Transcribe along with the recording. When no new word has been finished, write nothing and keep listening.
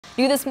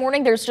New this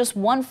morning, there's just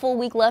one full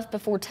week left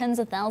before tens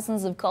of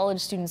thousands of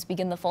college students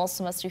begin the fall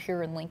semester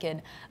here in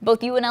Lincoln. Both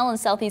UNL and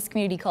Southeast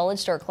Community College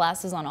start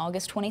classes on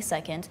August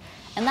 22nd,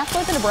 and that's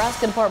why the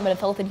Nebraska Department of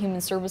Health and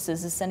Human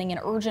Services is sending an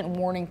urgent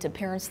warning to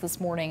parents this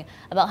morning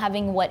about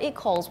having what it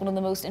calls one of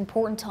the most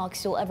important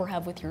talks you'll ever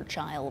have with your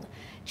child.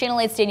 Channel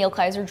 8's Danielle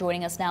Kaiser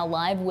joining us now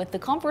live with the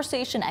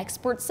conversation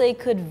experts say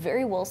could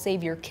very well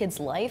save your kid's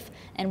life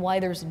and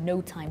why there's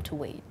no time to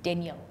wait.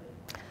 Danielle.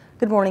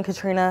 Good morning,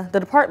 Katrina. The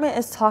department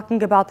is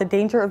talking about the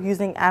danger of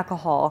using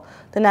alcohol.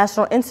 The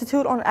National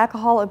Institute on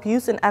Alcohol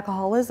Abuse and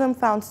Alcoholism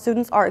found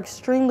students are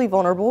extremely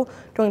vulnerable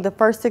during the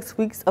first 6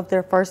 weeks of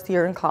their first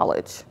year in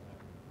college.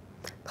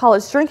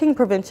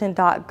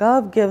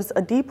 CollegeDrinkingPrevention.gov gives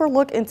a deeper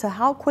look into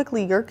how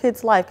quickly your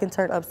kid's life can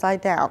turn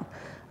upside down.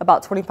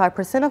 About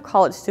 25% of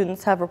college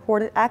students have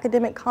reported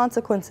academic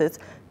consequences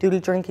due to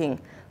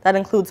drinking. That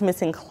includes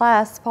missing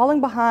class,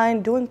 falling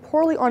behind, doing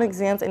poorly on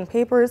exams and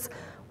papers,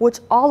 which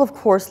all of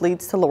course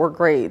leads to lower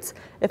grades,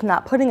 if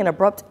not putting an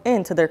abrupt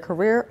end to their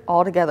career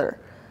altogether.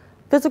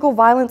 Physical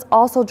violence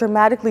also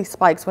dramatically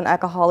spikes when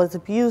alcohol is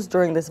abused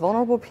during this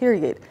vulnerable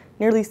period.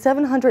 Nearly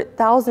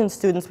 700,000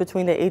 students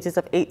between the ages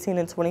of 18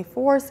 and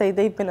 24 say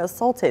they've been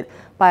assaulted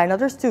by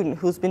another student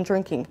who's been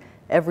drinking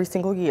every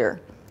single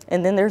year.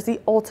 And then there's the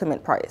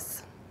ultimate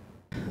price.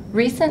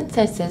 Recent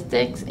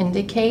statistics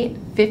indicate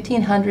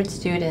 1,500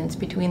 students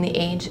between the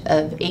age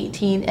of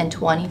 18 and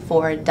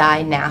 24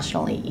 die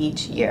nationally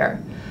each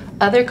year.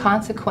 Other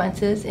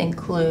consequences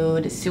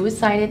include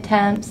suicide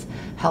attempts,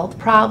 health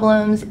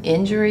problems,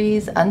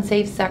 injuries,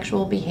 unsafe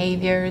sexual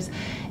behaviors,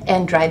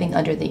 and driving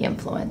under the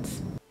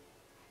influence.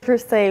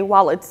 Doctors say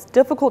while it's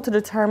difficult to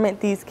determine,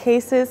 these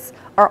cases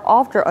are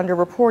often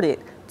underreported.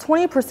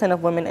 20%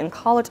 of women in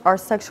college are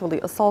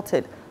sexually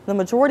assaulted. The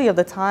majority of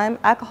the time,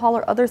 alcohol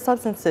or other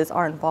substances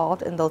are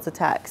involved in those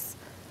attacks.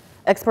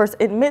 Experts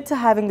admit to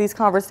having these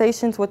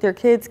conversations with your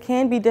kids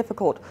can be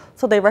difficult,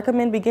 so they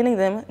recommend beginning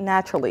them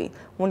naturally.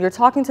 When you're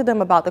talking to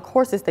them about the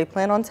courses they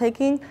plan on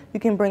taking, you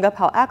can bring up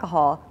how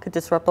alcohol could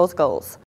disrupt those goals.